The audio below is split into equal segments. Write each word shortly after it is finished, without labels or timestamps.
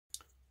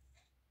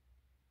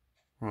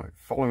Right,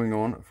 following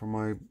on from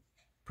my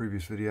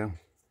previous video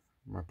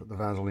where I put the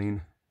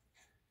Vaseline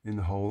in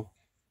the hole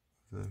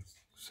of the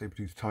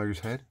Sabretooth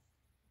Tiger's head.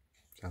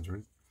 Sounds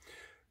rude.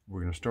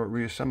 We're going to start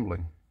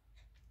reassembling.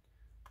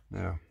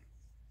 Now,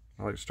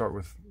 I like to start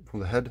from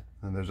the head,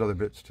 and there's other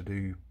bits to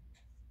do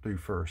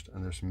first,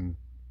 and there's a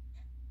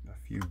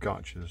few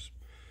gotchas.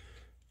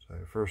 So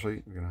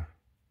firstly, we're going to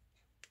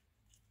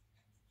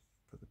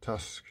put the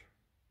tusk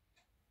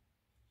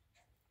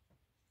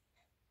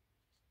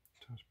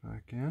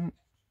back in.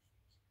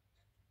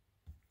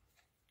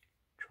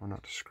 Try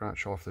not to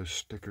scratch off those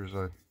stickers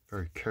I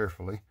very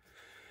carefully,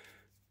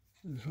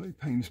 very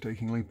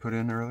painstakingly put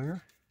in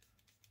earlier.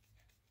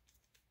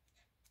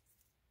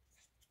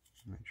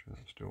 Make sure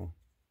that's still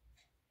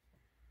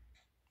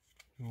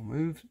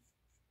moves.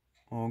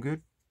 All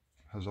good.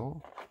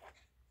 Huzzah.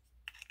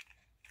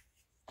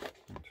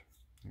 And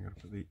you gotta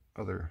put the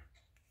other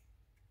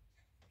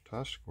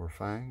tusk or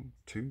fang,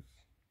 tooth.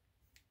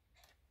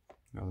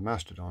 Now the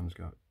mastodon's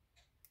got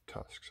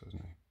tusks,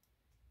 hasn't he?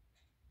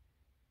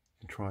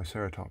 The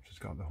triceratops has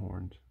got the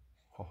horns.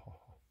 Ho ho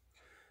ho.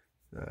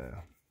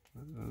 There.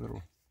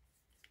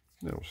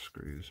 Little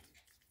screws.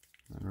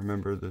 And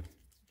remember the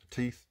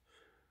teeth.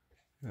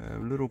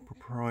 Little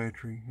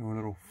proprietary, or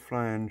little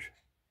flange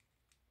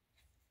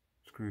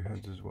screw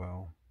heads as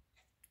well.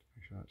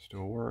 Make sure that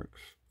still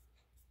works.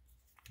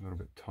 A little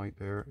bit tight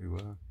there. Ooh,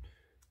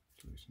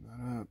 let's loosen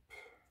that up.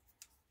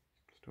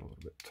 Still a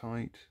little bit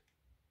tight.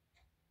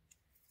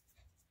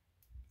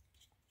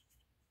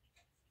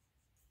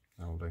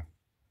 That'll do.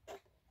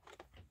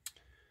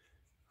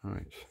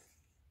 Alright.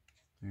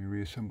 You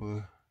reassemble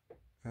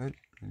the head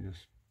and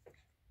just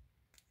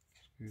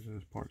squeeze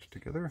those parts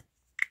together.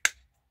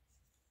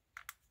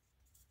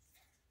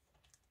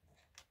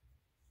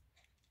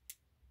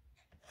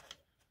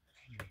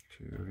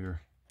 Two of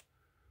your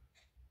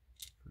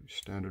pretty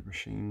standard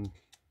machine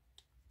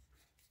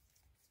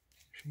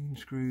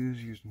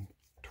screws using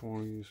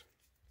toys.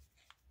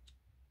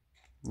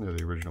 They're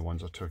the original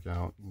ones I took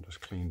out and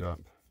just cleaned up,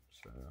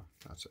 so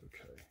that's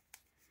okay.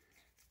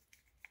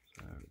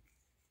 So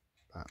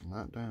batten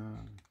that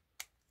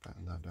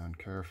down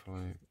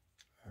carefully.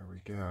 There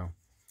we go.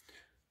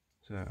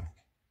 So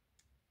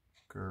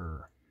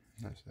grr,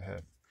 that's the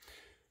head.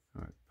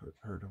 All right, put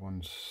her to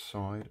one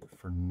side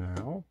for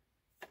now.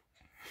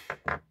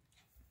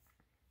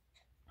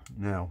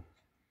 Now,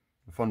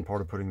 the fun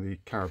part of putting the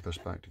carapace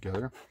back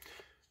together,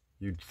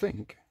 you'd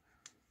think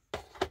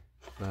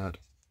that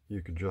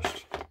you could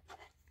just,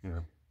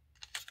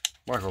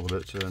 whack all the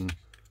bits in,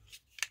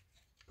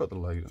 put the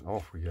legs in,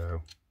 off we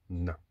go.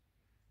 No.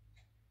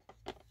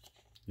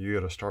 You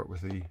got to start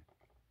with the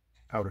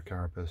outer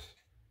carapace.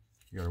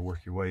 You got to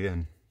work your way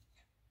in.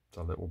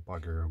 That little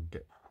bugger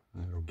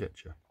it'll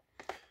get you.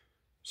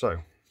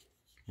 So,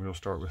 we'll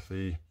start with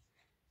the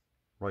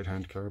right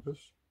hand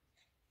carapace,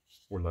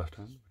 or left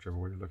hand, whichever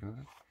way you're looking at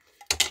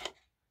it.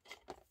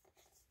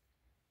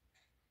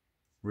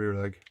 Rear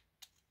leg,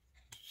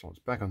 so it's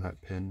back on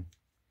that pin.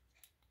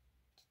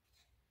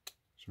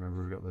 So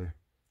remember, we've got the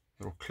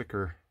little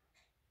clicker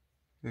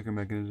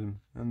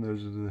mechanism, and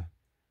those are the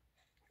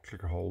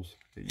clicker holes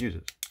it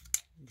uses.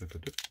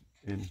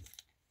 In,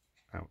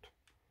 out.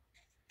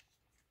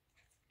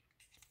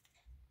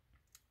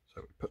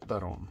 So we put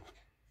that on.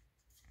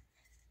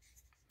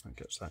 That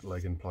gets that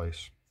leg in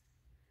place.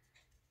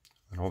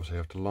 And obviously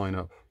have to line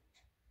up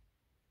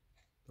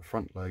the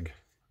front leg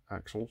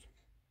axle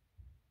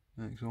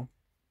with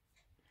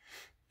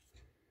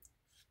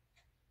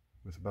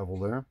a bevel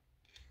there.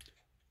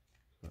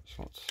 So that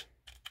slots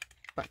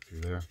back through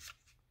there.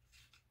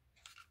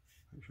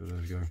 Make sure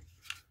those go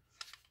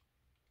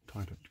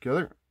tight up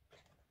together.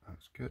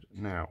 That's good.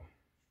 Now,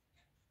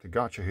 the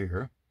gotcha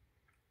here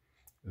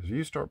is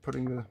you start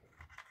putting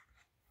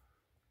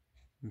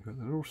you've got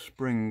the little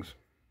springs,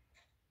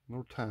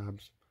 little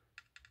tabs.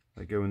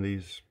 They go in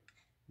these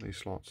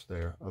slots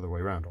there, other way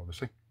around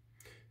obviously.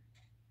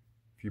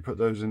 If you put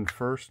those in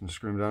first and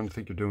screw them down and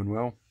think you're doing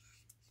well,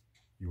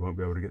 you won't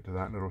be able to get to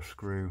that little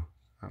screw,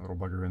 that little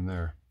bugger in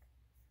there.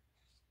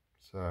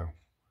 So,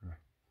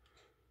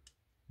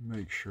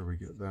 make sure we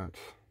get that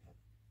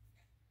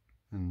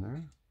in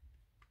there.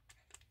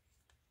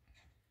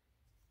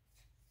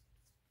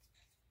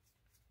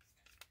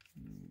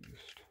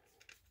 Just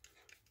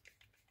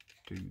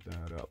do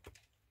that up.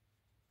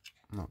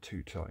 Not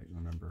too tight,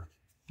 remember.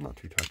 Not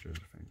too tight,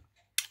 Josephine.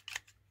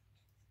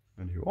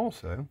 And you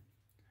also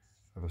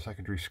have a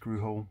secondary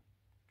screw hole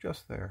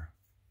just there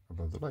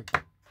above the leg,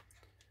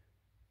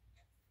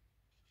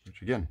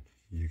 which again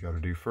you got to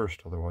do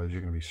first, otherwise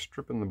you're going to be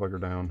stripping the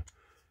bugger down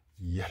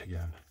yet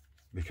again,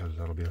 because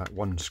that'll be that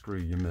one screw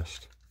you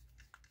missed.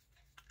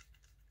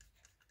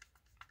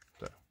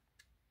 So,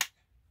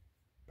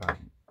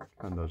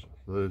 and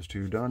those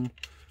two done.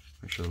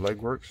 Make sure the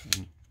leg works,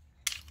 and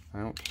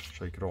out,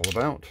 shake it all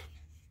about.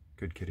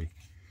 Good kitty.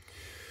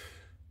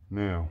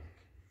 Now,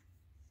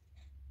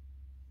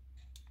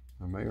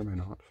 I may or may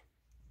not,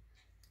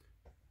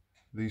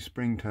 these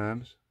spring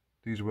tabs,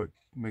 these are what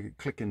make it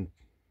click into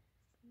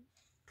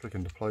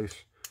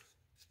place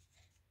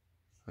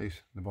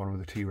the bottom of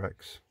the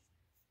T-Rex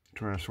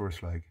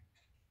Tyrannosaurus leg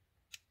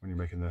when you're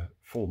making the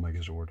full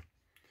Megazord.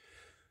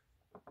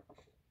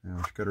 Now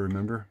what you got to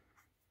remember,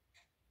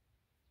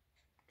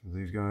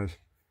 these guys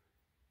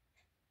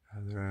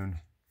have their own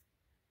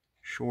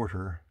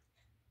shorter,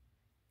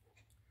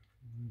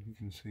 you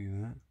can see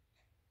that,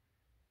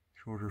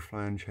 shorter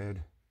flange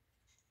head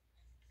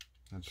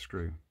and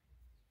screw.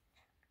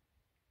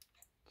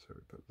 So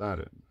we put that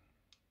in.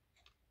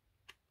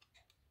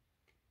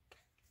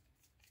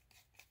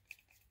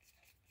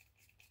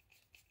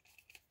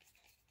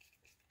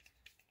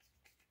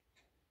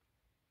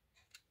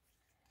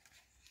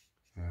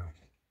 Now,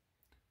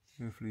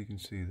 hopefully you can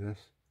see this.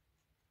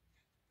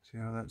 See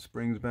how that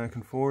springs back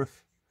and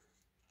forth?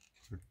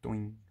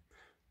 Doing.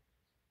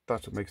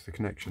 That's what makes the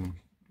connection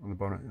on the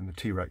bonnet and the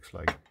T-Rex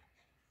leg.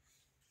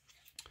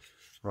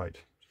 Right,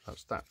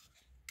 that's that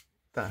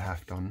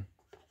half done.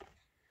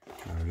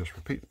 Now just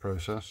repeat the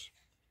process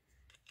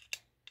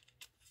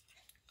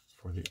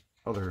for the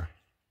other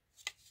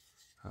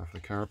half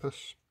of the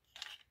carapace.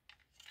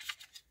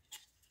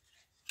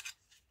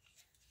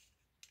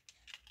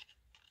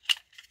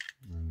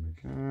 There we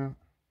go.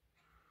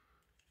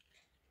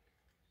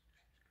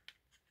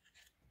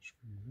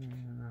 Screw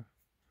there.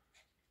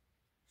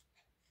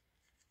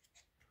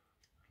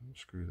 And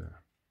screw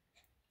there.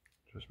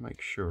 Just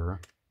make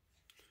sure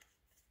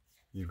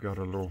you've got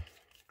a little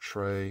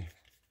tray,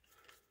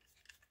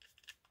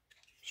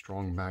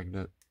 strong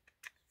magnet,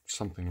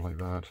 something like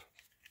that.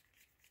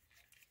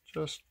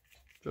 Just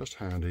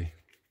handy,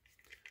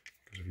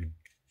 because if you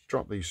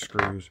drop these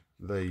screws,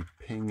 they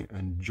ping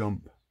and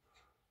jump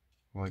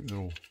like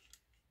little,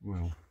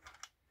 well,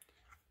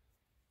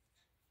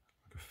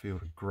 like a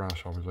field of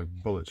grasshoppers, like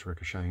bullets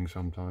ricocheting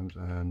sometimes.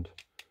 And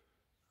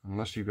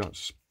unless you've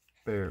got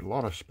a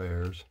lot of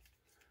spares,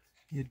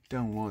 you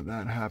don't want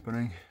that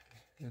happening.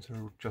 It's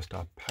just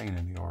a pain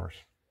in the arse,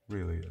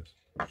 really is.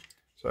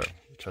 So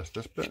test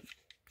this bit,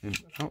 in,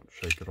 out,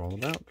 shake it all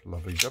about,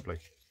 lovely jubbly.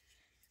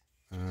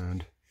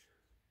 And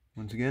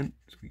once again,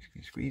 squeeze,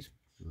 squeeze, squeeze,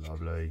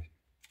 lovely.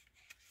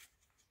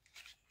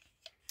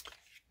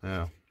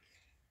 Now,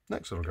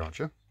 next little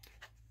gotcha.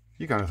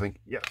 You kind of think,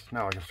 yes,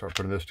 now I can start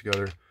putting this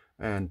together,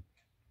 and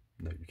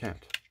no, you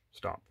can't.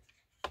 Stop.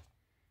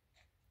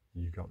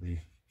 You've got the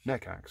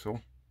neck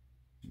axle,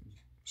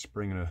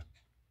 spring and a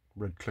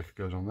red click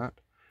goes on that,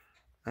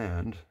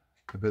 and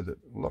the bit that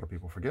a lot of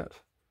people forget,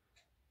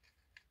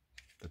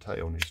 the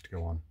tail needs to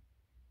go on.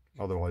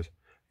 Otherwise,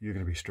 you're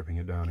going to be stripping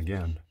it down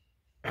again,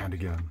 and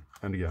again,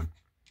 and again.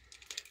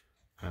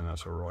 And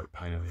that's a right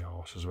pain in the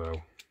arse as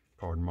well.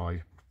 Pardon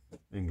my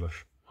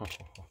English.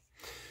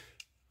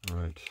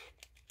 Right.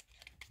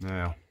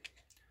 Now,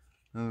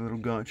 another little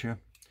gotcha.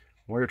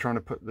 While you're trying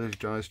to put these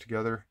guys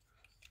together,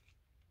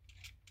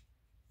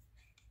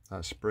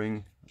 that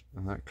spring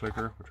and that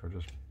clicker, which I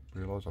just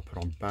realised I put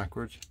on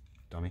backwards,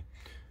 dummy.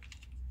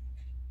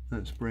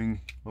 That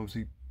spring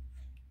obviously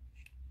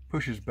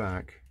pushes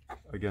back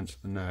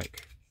against the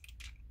neck.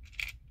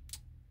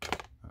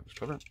 That was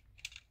clever.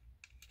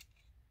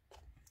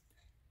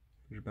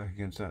 Pushes back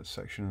against that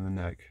section of the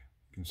neck.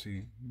 You can see,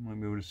 you might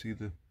be able to see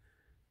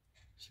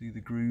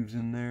the grooves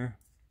in there.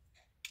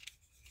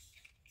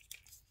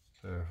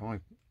 So if I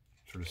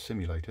sort of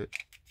simulate it,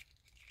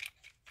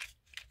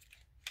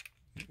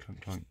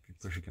 clunk, you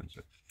push against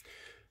it.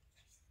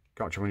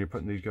 Gotcha, when you're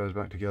putting these guys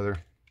back together,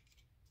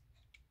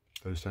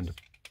 those tend to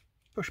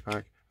push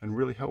back, and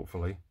really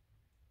helpfully,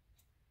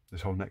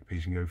 this whole neck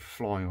piece can go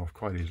flying off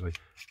quite easily,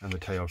 and the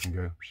tail can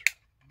go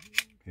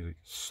easily.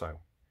 So,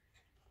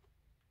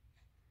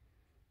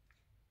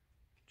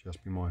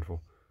 just be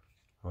mindful.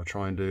 What I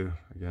try and do,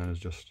 again, is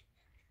just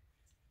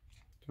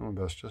do my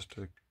best just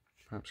to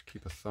perhaps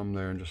keep a thumb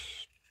there and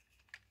just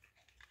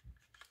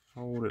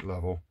hold it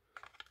level,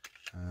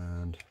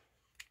 and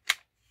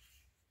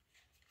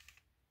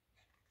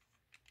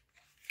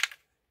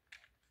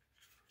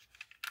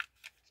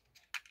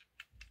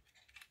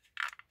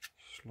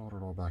slot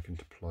it all back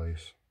into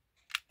place.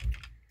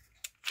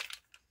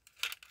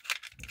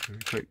 Very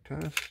quick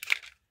test.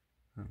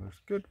 That looks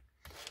good.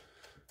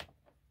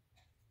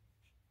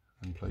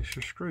 And place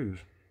your screws,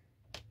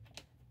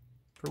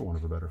 for want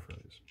of a better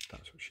phrase.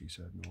 That's what she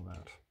said and all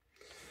that.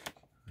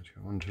 Let's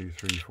go 1, 2,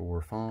 3,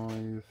 4,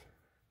 5.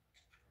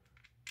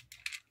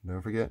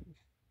 Don't forget,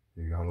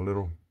 you got a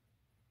little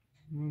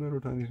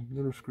tiny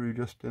screw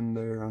just in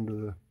there under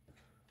the.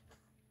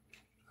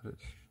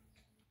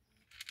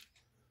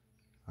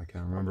 I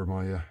can't remember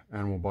my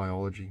animal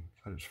biology.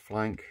 At its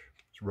flank,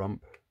 its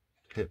rump,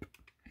 hip,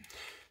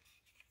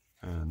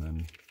 and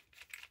then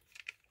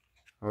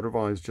I would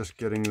advise just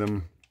get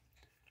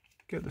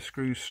the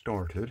screws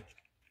started,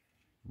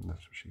 and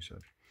that's what she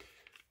said.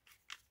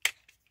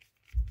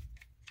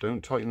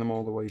 Don't tighten them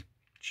all the way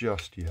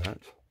just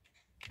yet.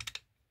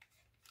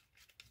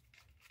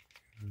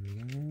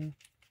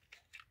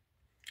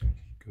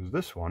 Because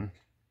this one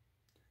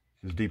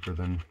is deeper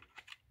than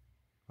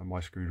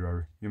my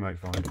screwdriver. You might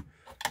find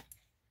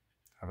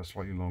have a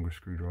slightly longer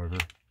screwdriver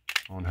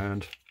on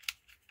hand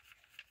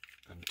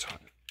and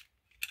tighten.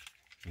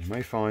 You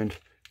may find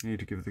You need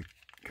to give the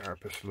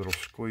carapace a little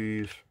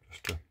squeeze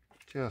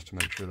just to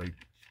make sure they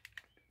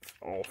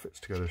all fits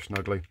together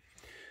snugly.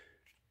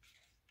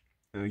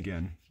 And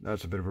again,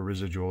 that's a bit of a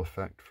residual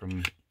effect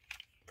from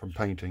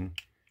painting,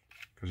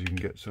 because you can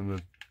get some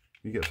of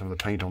the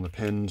paint on the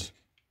pins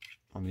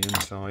on the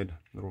inside,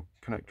 little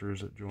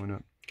connectors that join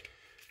up.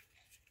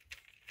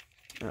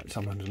 That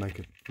sometimes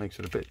makes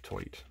it a bit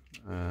tight.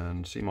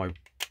 And see my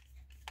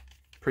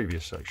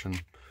previous section,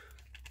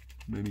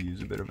 maybe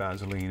use a bit of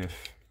Vaseline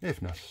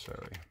if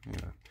necessary. You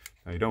know,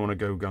 now you don't want to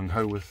go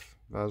gung-ho with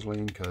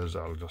Vaseline, because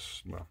that'll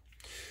just, well,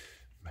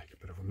 make a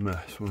bit of a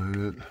mess with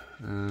it,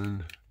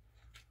 and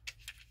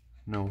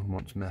no one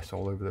wants mess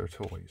all over their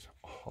toys.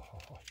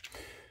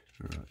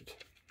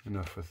 Right,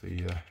 enough with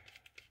the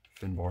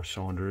Finbar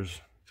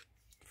Saunders.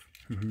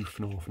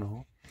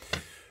 Fnaw.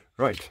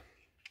 Right,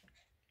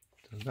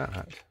 so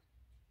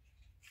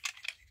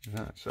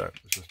so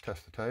let's just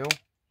test the tail.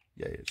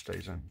 Yay, it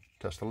stays in.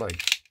 Test the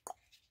legs.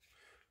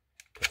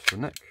 Test the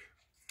neck,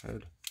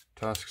 head,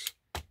 tusks.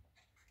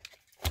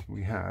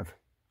 We have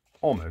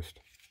almost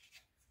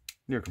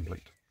near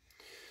complete.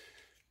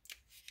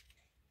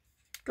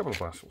 A couple of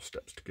last little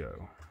steps to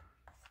go.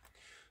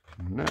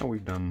 Now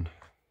we've done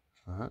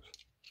that.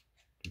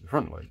 Do the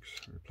front legs,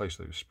 replace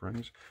those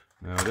springs.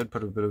 Now I did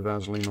put a bit of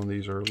Vaseline on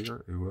these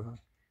earlier.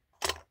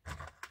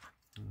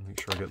 Make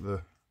sure I get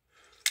the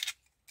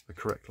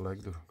correct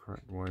leg the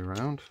correct way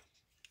around.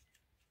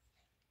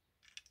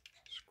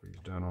 Squeeze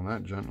down on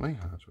that gently.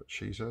 That's what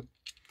she said.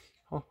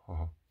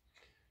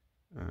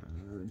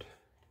 And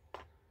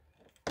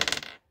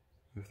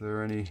if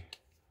there are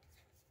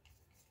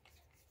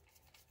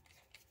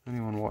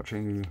anyone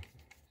watching who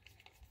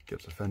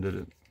gets offended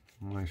at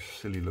my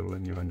silly little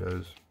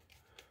innuendos,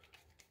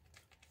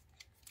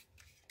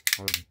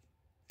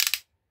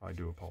 I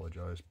do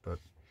apologize, but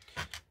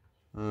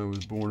I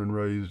was born and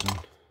raised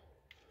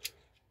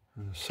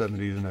in the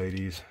 70s and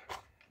 80s.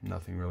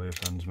 Nothing really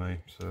offends me,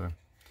 so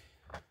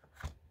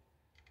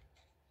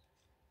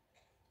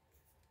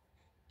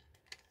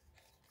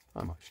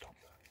I might stop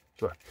that.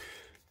 So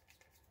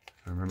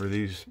remember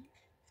these,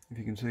 if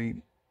you can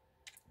see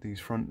these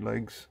front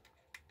legs,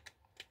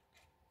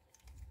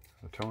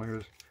 the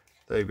tires,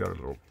 they've got a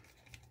little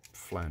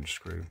flange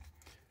screw.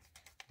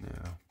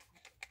 Now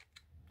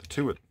the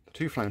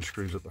two flange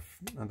screws at the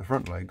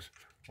front legs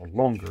are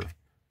longer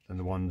than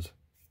the ones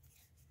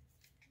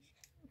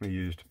we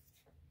used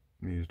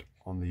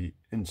on the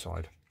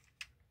inside.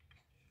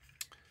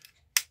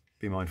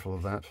 Be mindful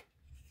of that,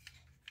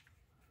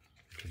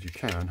 because you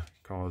can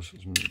cause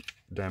some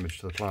damage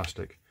to the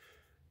plastic.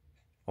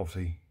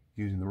 Obviously,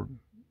 using the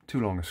too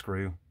long a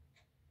screw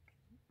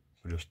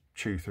will just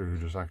chew through,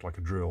 just act like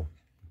a drill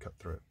and cut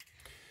through it.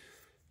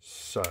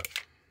 So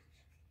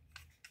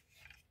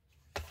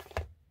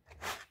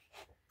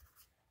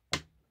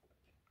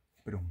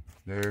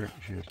there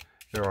she is.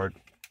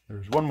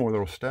 There's one more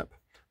little step,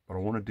 but I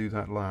want to do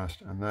that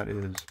last, and that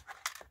is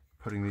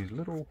putting these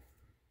little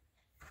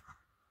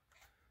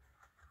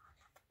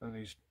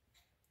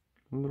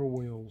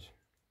wheels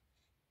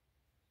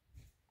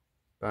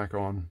back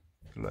on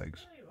the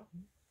legs.